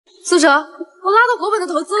苏哲，我拉到国本的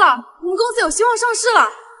投资了，我们公司有希望上市了。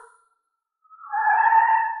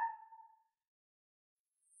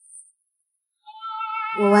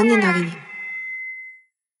我晚点打给你。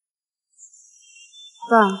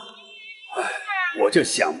爸，我就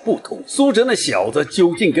想不通，苏哲那小子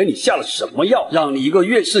究竟给你下了什么药，让你一个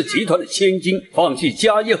岳氏集团的千金，放弃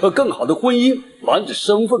家业和更好的婚姻，瞒着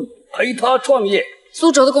身份陪他创业。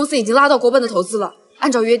苏哲的公司已经拉到国本的投资了，按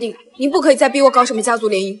照约定，您不可以再逼我搞什么家族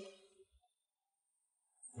联姻。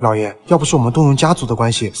老爷，要不是我们动用家族的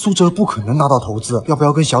关系，苏哲不可能拿到投资。要不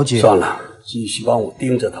要跟小姐？算了，继续帮我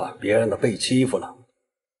盯着他，别让他被欺负了。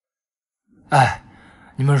哎，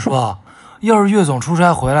你们说，要是岳总出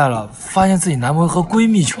差回来了，发现自己男朋友和闺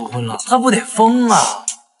蜜求婚了，他不得疯啊！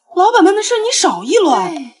老板们的事你少议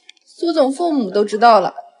论。苏总父母都知道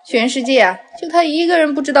了，全世界啊，就他一个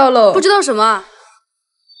人不知道喽。不知道什么？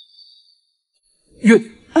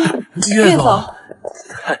岳总，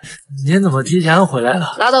您怎么提前回来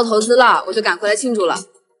了？拉到投资了，我就赶回来庆祝了。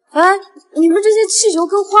哎，你们这些气球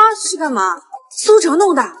跟花是干嘛？苏哲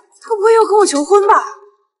弄的，他不会要跟我求婚吧？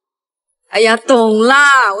哎呀，懂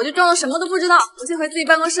啦，我就装作什么都不知道。我先回自己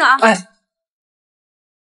办公室啊。哎，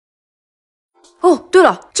哦，对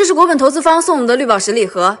了，这是国本投资方送我们的绿宝石礼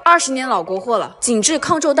盒，20年老国货了，紧致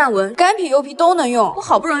抗皱弹纹，干皮油皮都能用。我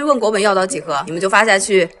好不容易问国本要到几盒，你们就发下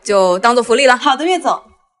去，就当做福利了。好的，岳总。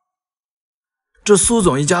这苏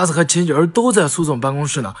总一家子和亲戚儿都在苏总办公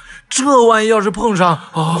室呢，这万一要是碰上，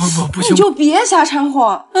不行，你就别瞎掺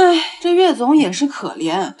和。哎，这岳总也是可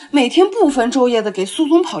怜，每天不分昼夜的给苏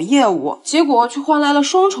总跑业务，结果却换来了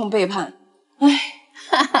双重背叛。哎，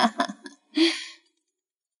哈哈哈。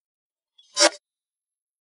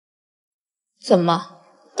怎么，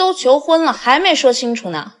都求婚了还没说清楚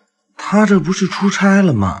呢？他这不是出差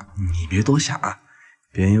了吗？你别多想啊，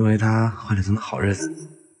别因为他坏了咱的好日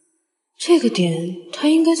子。这个点他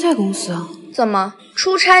应该在公司啊。怎么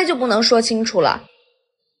出差就不能说清楚了？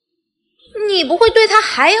你不会对他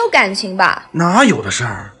还有感情吧？哪有的事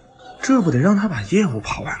儿，这不得让他把业务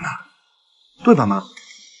跑完了，对吧妈？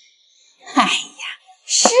哎呀，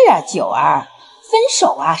是啊，九儿，分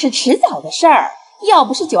手啊是迟早的事儿。要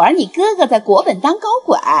不是九儿你哥哥在国本当高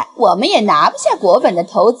管，我们也拿不下国本的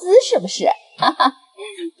投资，是不是？哈哈，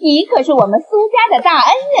你可是我们苏家的大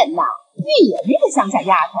恩人呐，月野那个乡下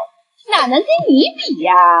丫头。哪能跟你比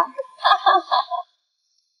呀？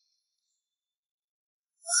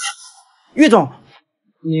岳总，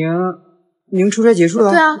您出差结束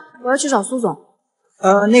了？对啊，我要去找苏总。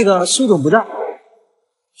那个苏总不在，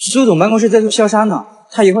苏总办公室在做消杀呢，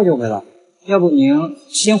他一会儿就回来。要不您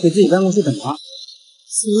先回自己办公室等他。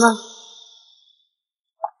行了。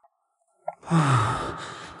啊，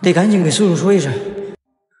得赶紧给苏总说一声。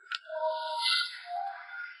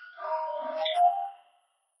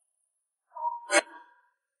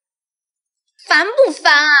烦不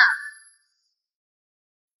烦啊？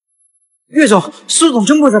岳总，苏总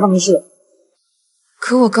真不在办公室。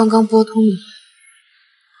可我刚刚拨通的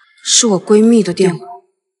是我闺蜜的电话。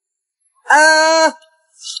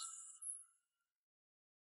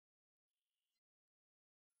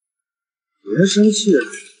别生气了，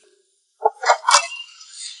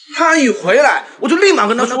他一回来，我就立马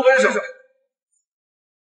跟他说分手。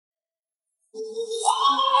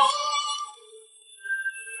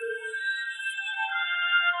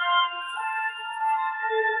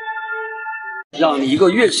让你一个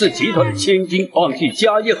岳氏集团的千金，放弃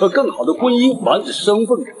家业和更好的婚姻，瞒着身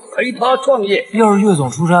份陪他创业。要是岳总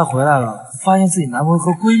出差回来了，发现自己男朋友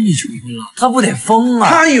和闺蜜求婚了，他不得疯啊！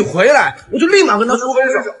他一回来，我就立马跟他说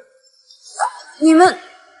分手。你们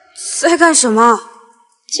在干什么？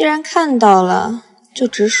既然看到了，就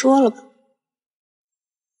直说了吧。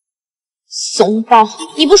怂包，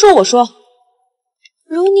你不说我说。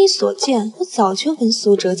如你所见，我早就跟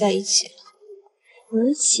苏哲在一起了。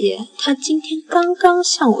而且他今天刚刚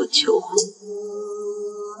向我求婚。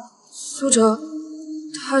苏哲，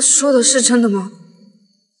他说的是真的吗？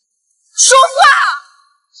说话！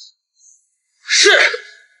是，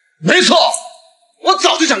没错，我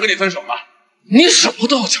早就想跟你分手了。你什么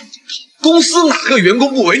都要抢镜头，公司哪个员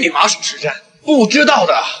工不为你马首是瞻？不知道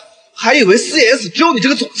的还以为 CS 只有你这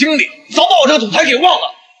个总经理，早把我这个总裁给忘了。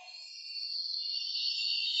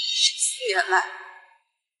4年来，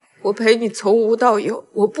我陪你从无到有，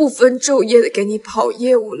我不分昼夜的给你跑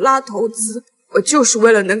业务、拉投资，我就是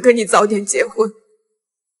为了能跟你早点结婚。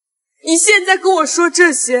你现在跟我说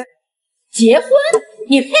这些，结婚？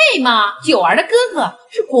你配吗？九儿的哥哥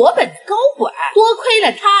是国本的高管，多亏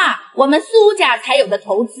了他，我们苏家才有的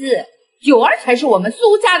投资。九儿才是我们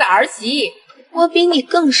苏家的儿媳。我比你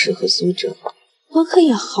更适合苏哲，我可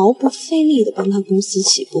以毫不费力的帮他公司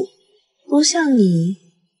起步，不像你，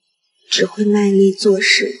只会卖力做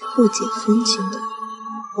事、不解风情的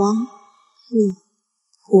王富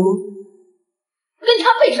婆。跟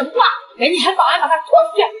他废什么话？赶紧喊保安把他拖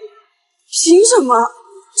出去！凭什么？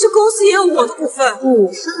这公司也有我的股份。股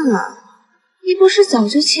份啊？你不是早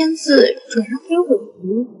就签字转让给我了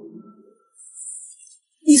吗？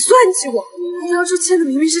你算计我！你当初签的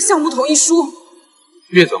明明是项目同意书。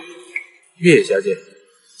岳总，月野小姐，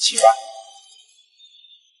请吧。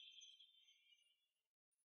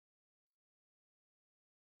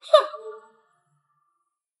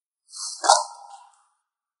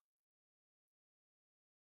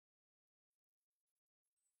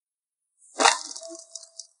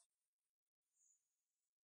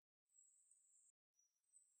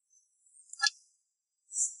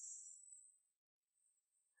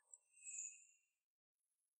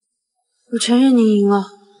我承认您赢了，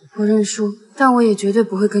我认输，但我也绝对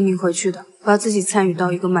不会跟您回去的，把自己参与到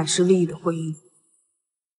一个满是利益的婚姻。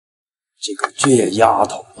这个倔丫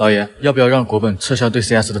头，老爷，要不要让国本撤销对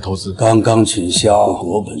CS 的投资？刚刚取消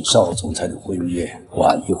国本少总裁的婚约，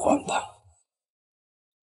缓一缓吧。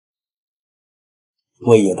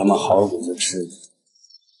为了他们好鬼子吃。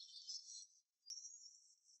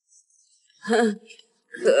哼，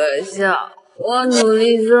可笑！我努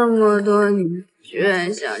力这么多年，居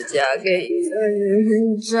然想嫁给一个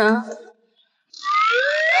人渣。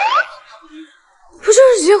不就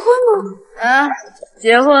是结婚吗？啊，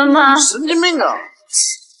结婚吗？神经病啊！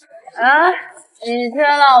啊，你缺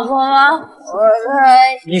老婆吗？我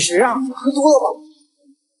猜你谁啊？喝多了吧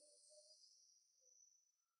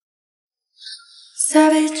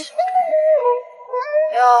？Savage，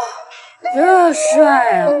 哟，这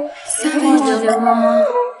帅啊！跟我结婚吗？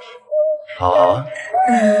好啊。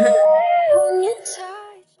你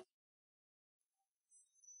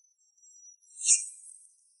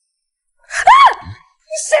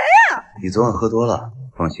谁呀？你昨晚喝多了，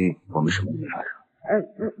放心，我们什么都没发生。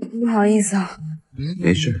不好意思啊。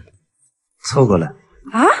没事，凑过来。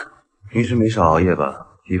啊？平时没少熬夜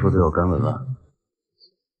吧？皮肤都有干纹了。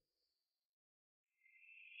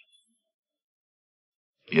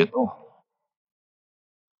别动。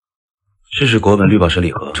试试国本绿宝石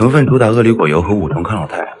礼盒，成分主打鳄梨果油和5重抗老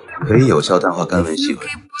肽，可以有效淡化干纹细纹，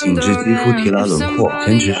紧致肌肤，提拉轮廓。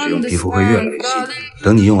坚持使用，皮肤会越来越细腻。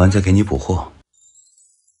等你用完再给你补货。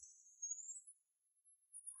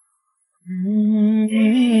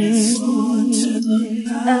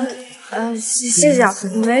谢谢啊，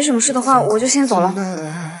没什么事的话，我就先走了。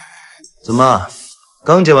怎么，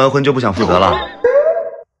刚结完婚就不想负责了？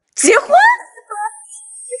结婚？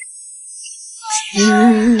我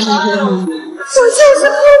就是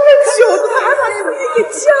喝了酒，怎么还把自己给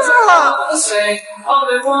嫁了？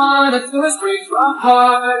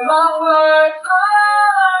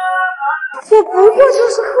我不过就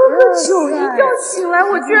是喝个酒，一觉醒来，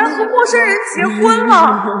我居然和陌生人结婚了！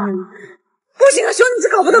不行啊，兄弟，这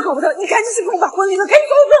搞不得，搞不得！你赶紧去帮我把婚离了，赶紧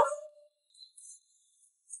走走！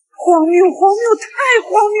荒谬，荒谬，太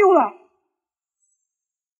荒谬了！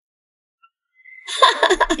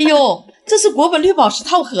哎呦，这是国本绿宝石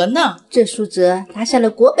套盒呢。这苏哲拿下了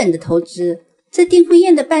国本的投资，这订婚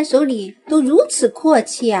宴的伴手礼都如此阔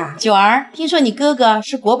气啊！九儿，听说你哥哥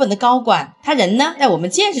是国本的高管，他人呢？带我们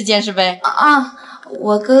见识见识呗。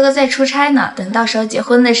我哥哥在出差呢，等到时候结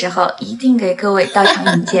婚的时候，一定给各位到场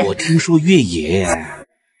引荐。我听说月野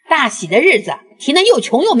大喜的日子，提那又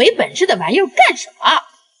穷又没本事的玩意儿干什么？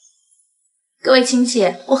各位亲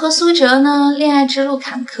戚，我和苏哲呢，恋爱之路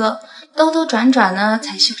坎坷，兜兜转转呢，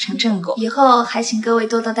才修成正果。以后还请各位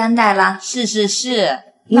多多担待啦。是，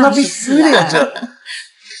那必须的呀！这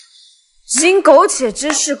行苟且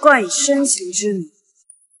之事，冠以深情之名，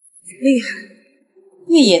厉害。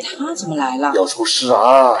月野他怎么来了？要出事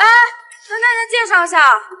啊！哎，跟大家介绍一下，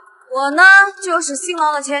我呢就是新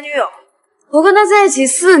郎的前女友。我跟他在一起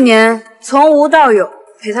4年，从无到有，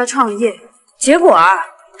陪他创业。结果啊，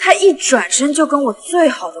他一转身就跟我最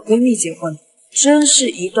好的闺蜜结婚，真是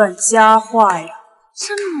一段佳话呀！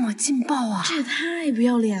这么劲爆啊！这也太不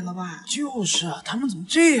要脸了吧！就是啊，他们怎么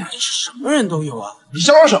这样？什么人都有啊！你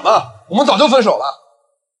嚣张什么？我们早就分手了。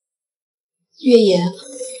月野，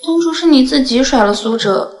当初是你自己甩了苏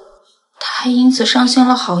哲，他还因此伤心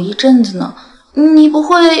了好一阵子呢。你不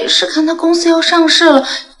会是看他公司要上市了，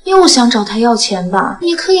又想找他要钱吧？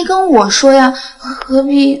你可以跟我说呀，何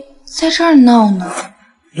必在这儿闹呢？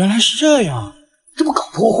原来是这样，这不搞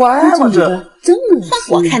破坏吗？这真恶心！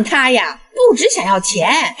我看他呀，不只想要钱，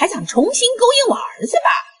还想重新勾引我儿子吧？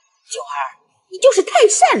九儿，你就是太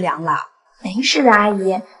善良了。没事的，阿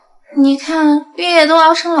姨。你看月野都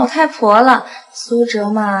熬成老太婆了，苏哲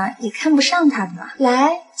嘛也看不上她的嘛。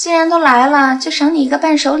来，既然都来了，就赏你一个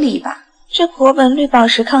伴手礼吧。这国本绿宝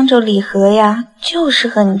石抗皱礼盒呀，就适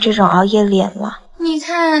合你这种熬夜脸了。你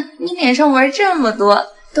看你脸上纹这么多，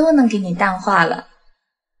都能给你淡化了。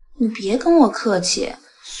你别跟我客气，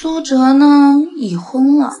苏哲呢已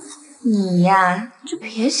婚了，你呀就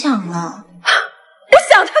别想了。我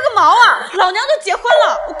想他个毛啊！老娘都结婚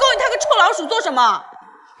了，我勾引他个臭老鼠做什么？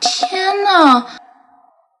天哪！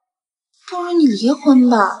不如你离婚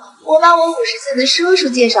吧，我把我50岁的叔叔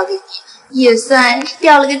介绍给你，也算是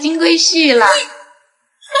钓了个金龟婿了。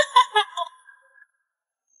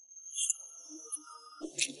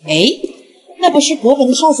哎，那不是国本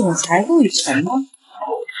的少总裁陆雨辰吗？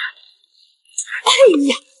哎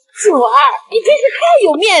呀，九儿，你真是太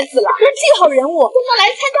有面子了！这号人物都能来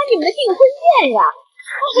参加你们的订婚宴呀！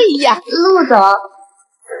哎呀，陆总，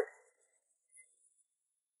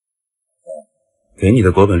给你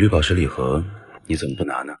的国本绿宝石礼盒，你怎么不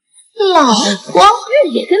拿呢？老公，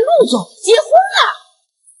月野跟陆总结婚了。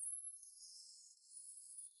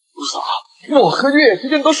陆总，我和月野之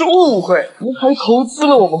间都是误会，您还投资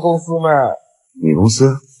了我们公司呢。你公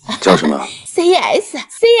司叫什么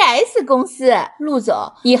CS 公司，陆总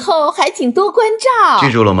以后还请多关照。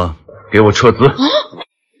记住了吗？给我撤资！不是，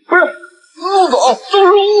陆总，都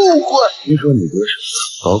是误会。听说你爹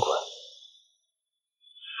是高管，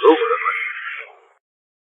合伙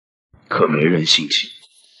的可没人性情。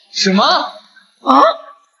什么？啊？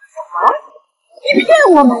你骗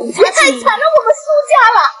我们！你太惨了，我们苏家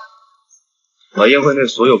了。把宴会内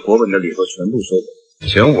所有国本的礼盒全部收走，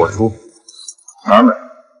钱我出，他们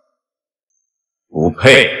不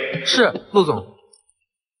配。是，陆总。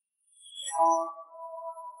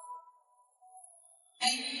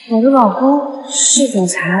我的老公是总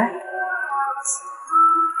裁。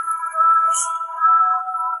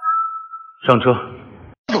上车。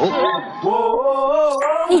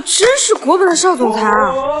你真是国本的少总裁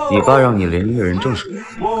啊！你爸让你连一个人正式联系，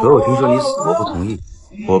可我听说你死活不同意，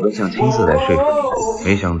我本想亲自来说服你，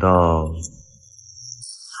没想到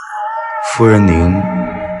夫人您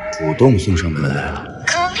主动送上门来了。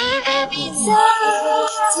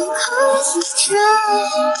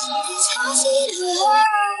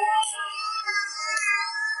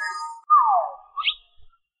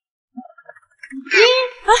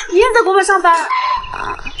你也在国本上班？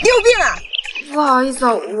你有病啊！不好意思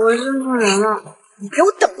啊，我认错人了。你给我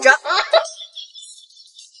等着！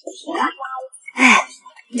哎，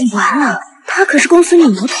完了，他可是公司女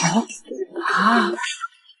魔头啊！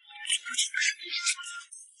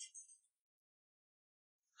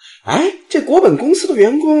哎，这国本公司的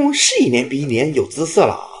员工是一年比一年有姿色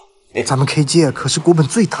了啊！咱们 K 界可是国本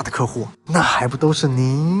最大的客户，那还不都是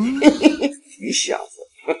您？你小子！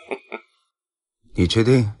你确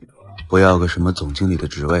定不要个什么总经理的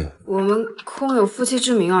职位？我们空有夫妻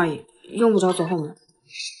之名而已，用不着走后门。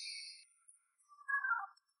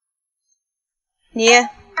你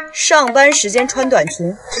上班时间穿短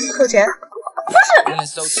裙扣钱。不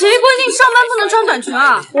是，谁规定上班不能穿短裙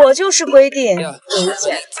啊？我就是规定危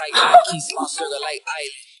险。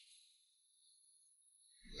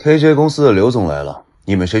KJ 公司的刘总来了，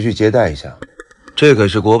你们谁去接待一下？这可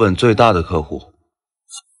是国本最大的客户。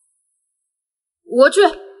我去。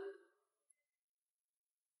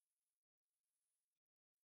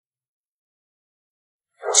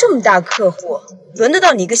这么大客户，轮得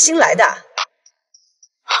到你一个新来的？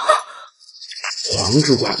黄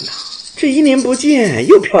主管呐，这一年不见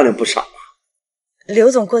又漂亮不少啊！刘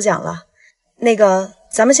总过奖了，那个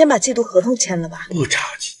咱们先把季度合同签了吧。不着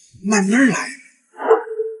急，慢慢来。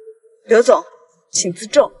刘总，请自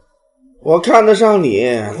重。我看得上你，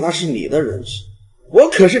那是你的人事，我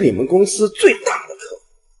可是你们公司最大的客户，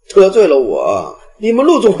得罪了我，你们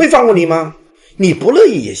陆总会放过你吗？你不乐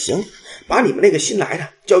意也行，把你们那个新来的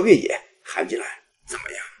叫月野喊进来，怎么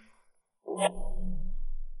样？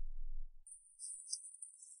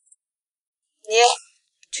你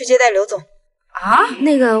去接待刘总。啊，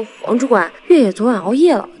那个黄主管，月野昨晚熬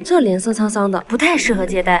夜了，这脸色沧桑的，不太适合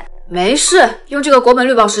接待。没事，用这个国本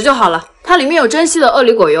绿宝石就好了。它里面有珍稀的鳄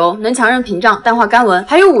梨果油，能强韧屏障、淡化干纹，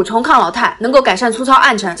还有5重抗老肽，能够改善粗糙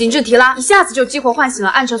暗沉、紧致提拉，一下子就激活唤醒了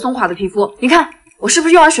暗沉松垮的皮肤。你看我是不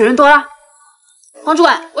是又玩水润多了？黄主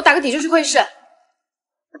管，我打个底就去会议室。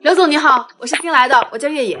刘总你好，我是新来的，我叫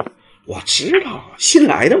月野。我知道，新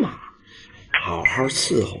来的嘛，好好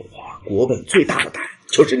伺候我，国本最大的单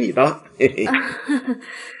就是你的了。嘿嘿。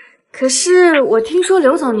可是我听说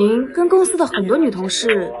刘总您跟公司的很多女同事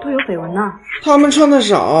都有绯闻呢。他们穿的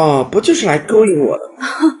少，不就是来勾引我的吗？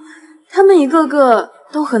他们一个个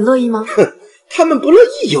都很乐意吗？哼，他们不乐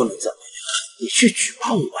意又能怎么样？你去举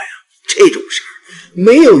报我呀！这种事儿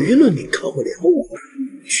没有舆论你可不了我，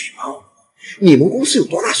举报你们公司有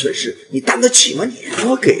多大损失，你担得起吗你？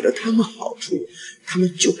我给了他们好处，他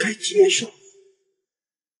们就该接受。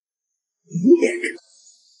你也是。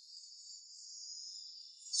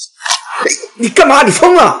你干嘛？你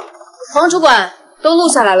疯了？黄主管，都录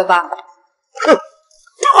下来了吧？哼，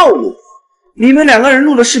套路！你们2个人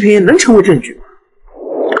录的视频能成为证据吗？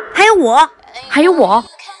还有我，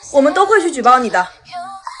我们都会去举报你的。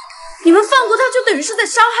你们放过他，就等于是在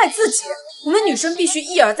伤害自己。我们女生必须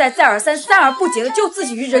一而再，再而三，三而不竭的救自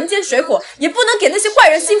己于人间水火，也不能给那些坏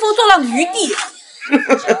人兴风作浪的余地。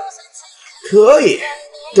可以，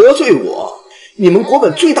得罪我，你们国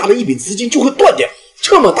本最大的一笔资金就会断掉。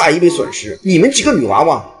这么大一笔损失，你们几个女娃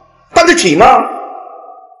娃担得起吗？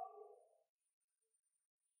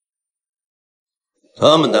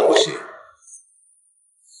他们担不起，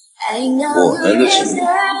我担得起。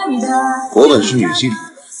国本是女性，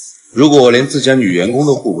如果我连自家女员工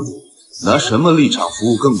都护不住，拿什么立场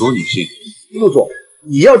服务更多女性？陆总，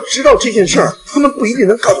你要知道这件事儿，他们不一定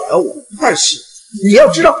能告得了我，但是你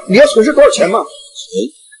要知道你要损失多少钱吗？钱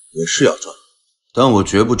我是要赚，但我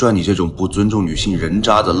绝不赚你这种不尊重女性人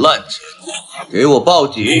渣的烂钱。给我报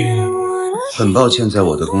警！很抱歉，在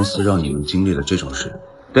我的公司让你们经历了这种事，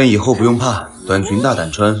但以后不用怕，短裙大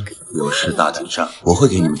胆穿，有事大胆上，我会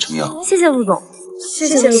给你们撑腰。谢谢陆总，谢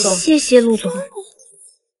谢陆总，谢谢陆总。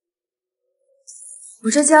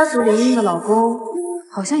我这家族联姻的老公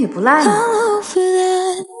好像也不赖呢。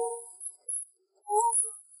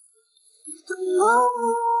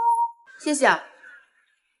谢谢啊。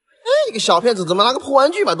你个小骗子，怎么拿个破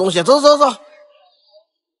玩具买东西？走走走。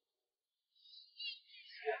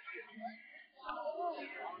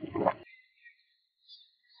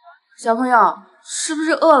小朋友是不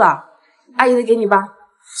是饿了？阿姨的给你吧。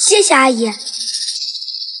谢谢阿姨。这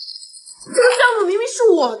个项目明明是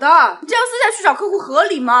我的，你这样私下去找客户合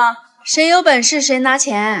理吗？谁有本事谁拿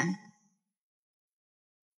钱。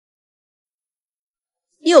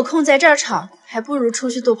你有空在这儿吵，还不如出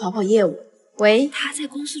去多跑跑业务。喂，他在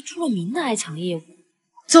公司出了名的爱抢业务，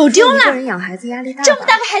走丢了。一个人养孩子压力大，这么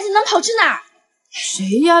大个孩子能跑去哪儿？谁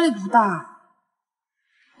压力不大？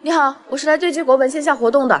你好，我是来对接国本线下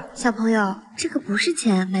活动的。小朋友，这个不是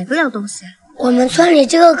钱，买不了东西。我们村里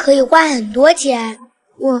这个可以换很多钱。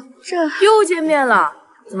又见面了，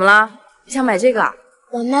怎么了？你想买这个啊？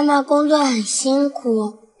我妈妈工作很辛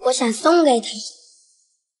苦，我想送给她。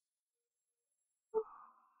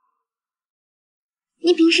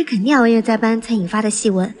你平时肯定熬夜加班才引发的细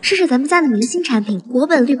纹，试试咱们家的明星产品国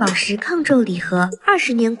本绿宝石抗皱礼盒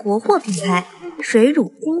，20年国货品牌，水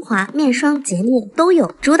乳、精华、面霜、洁面都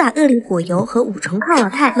有，主打恶灵果油和5重抗老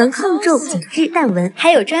态，能抗皱、紧致、淡纹，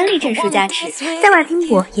还有专利证书加持。在外拼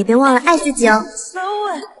搏也别忘了爱自己哦。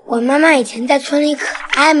我妈妈以前在村里可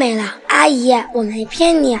爱美了，阿姨，我没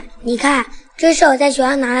骗你，你看，这是我在学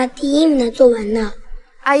校拿了第1名的作文呢。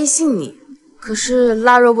阿姨信你，可是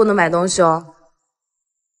腊肉不能买东西哦。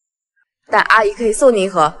但阿姨可以送你一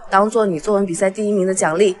盒，当做你作文比赛第1名的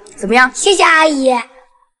奖励，怎么样？谢谢阿姨。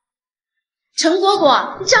陈果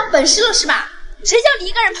果，你长本事了是吧？谁叫你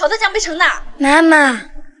一个人跑到江北城的？妈妈，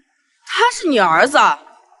他是你儿子。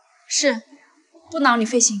是，不挠你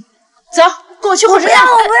费心。走，跟我去火车站。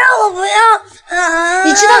我不要。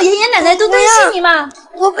你知道爷爷奶奶都担心你吗？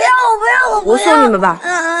我不要。我送你们吧。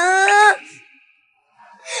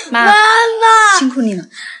妈妈，辛苦你了，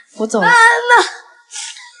我走了。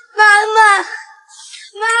妈妈，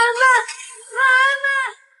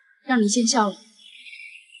让你见笑了。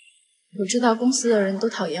我知道公司的人都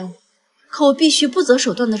讨厌我，可我必须不择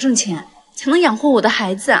手段的挣钱，才能养活我的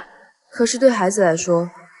孩子。可是对孩子来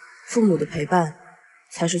说，父母的陪伴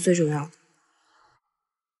才是最重要的。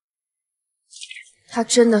他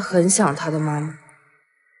真的很想他的妈妈。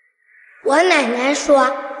我奶奶说，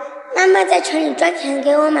妈妈在城里赚钱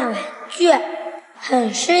给我买玩具，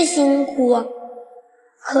很是辛苦。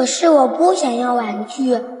可是我不想要玩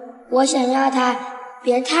具，我想要她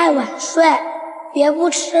别太晚睡，别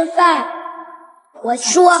不吃饭。我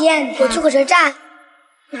想见她，我去火车站，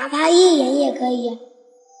哪怕1眼也可以。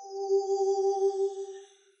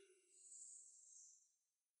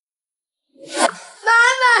妈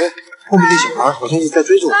妈，后面那小孩好像也在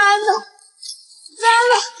追着我。妈妈，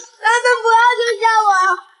不要丢下我！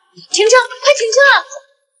停车，快停车！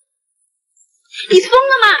你疯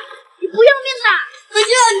了吗？你不要命了！我就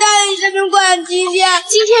想带你生日过完今天。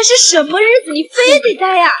今天是什么日子？你非得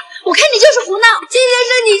带呀？我看你就是胡闹。今天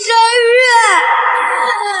是你生日。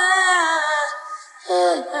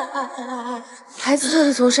孩子特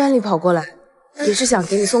地从山里跑过来，也是想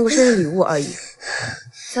给你送个生日礼物而已。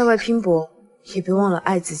在外拼搏，也别忘了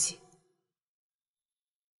爱自己。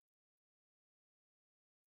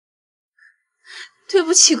对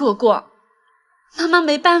不起，果果，妈妈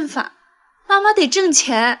没办法，妈妈得挣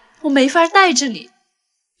钱，我没法带着你，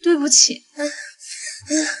对不起。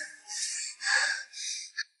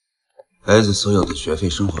孩子所有的学费、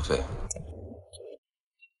生活费，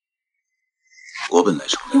国本来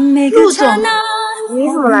收。陆总，你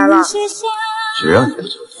怎么来了？谁让你不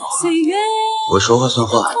听话？我说话算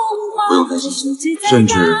话，不用担心，甚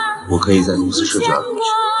至我可以在公司设置儿童区，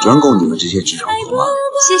专供你们这些职场婆妈。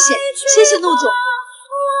谢谢，谢谢陆总。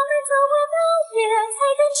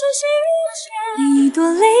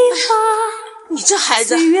你这孩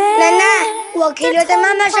子，奶奶，我可以留在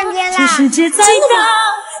妈妈身边啦。真的吗？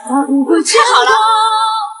太好了。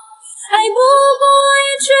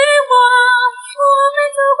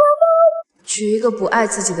娶一个不爱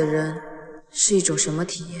自己的人是一种什么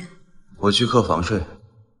体验？我去客房睡。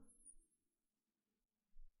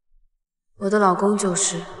我的老公就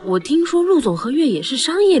是。我听说陆总和月野是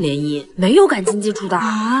商业联姻，没有感情基础的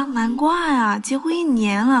啊，难怪啊，结婚1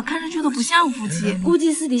年了，看上去都不像夫妻，估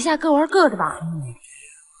计私底下各玩各的吧。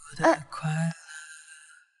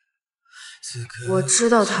我知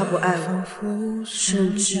道他不爱我，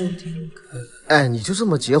甚至……哎，你就这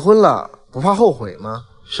么结婚了，不怕后悔吗？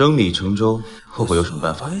生米成舟，后悔有什么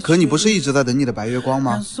办法？可你不是一直在等你的白月光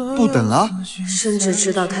吗？不等了？甚至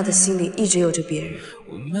知道他的心里一直有着别人。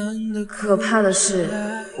可怕的是，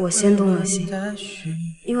我先动了心，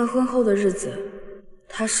因为婚后的日子，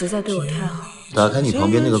他实在对我太好。打开你旁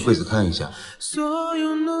边那个柜子看一下。所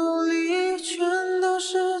有努力全都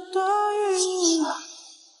是多余，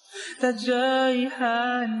带着遗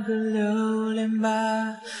憾和留恋吧，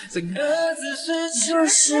在各自世界。就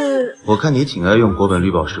是我看你挺爱用国本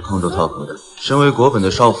绿宝石抗皱套盒的，身为国本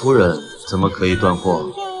的少夫人，怎么可以断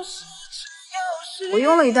货？我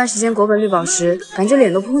用了一段时间国本绿宝石，感觉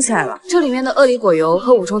脸都嘭起来了。这里面的鳄梨果油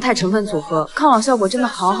和5重肽成分组合，抗老效果真的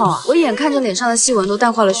好好啊！我眼看着脸上的细纹都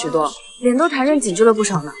淡化了许多，脸都弹韧紧致了不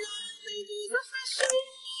少呢。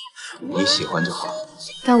你喜欢就好，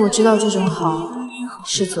但我知道这种好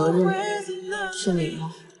是责任，是礼貌。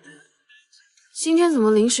今天怎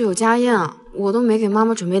么临时有家宴啊？我都没给妈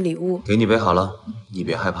妈准备礼物。给你备好了，你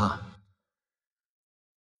别害怕。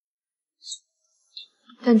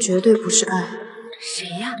但绝对不是爱。谁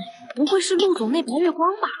呀？不会是陆总那白月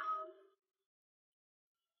光吧？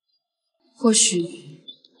或许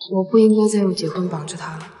我不应该再用结婚绑着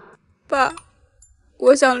他了。爸，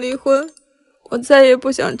我想离婚，我再也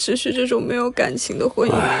不想持续这种没有感情的婚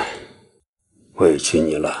姻。委屈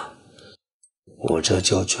你了，我这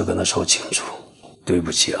就去跟他说清楚。对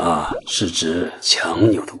不起啊，是指强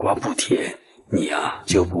扭的瓜不甜，你啊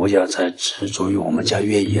就不要再执着于我们家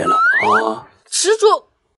月野了啊！执着？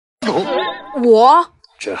我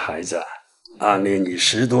这孩子暗恋你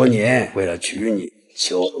10多年，为了娶你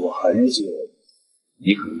求了我很久。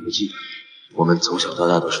你可能不记得，我们从小到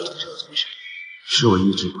大都是同校同学，是我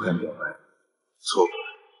一直不敢表白，错过了。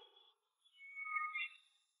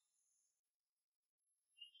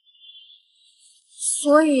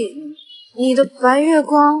所以你的白月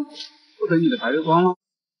光不等你的白月光了？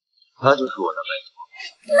他就是我的白月光。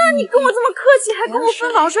那你跟我这么客气，还跟我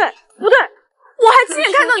分房睡？不对，我还亲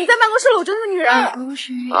眼看到你在办公室搂着那个女人。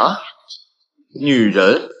啊？女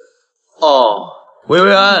人？哦，薇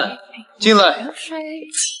薇安，进来。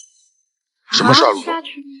什么事啊，陆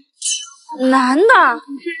总？男的。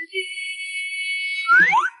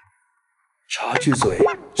插句嘴，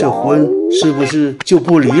这婚是不是就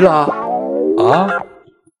不离了？啊？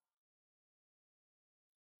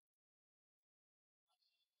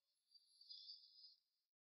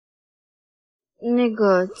那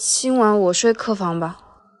个，今晚我睡客房吧。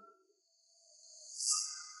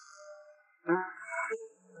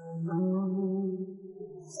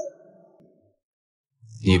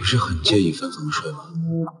你不是很介意分房睡吗？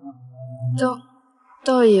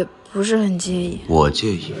倒也不是很介意。我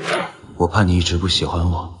介意，我怕你一直不喜欢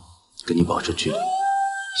我，跟你保持距离。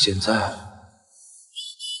现在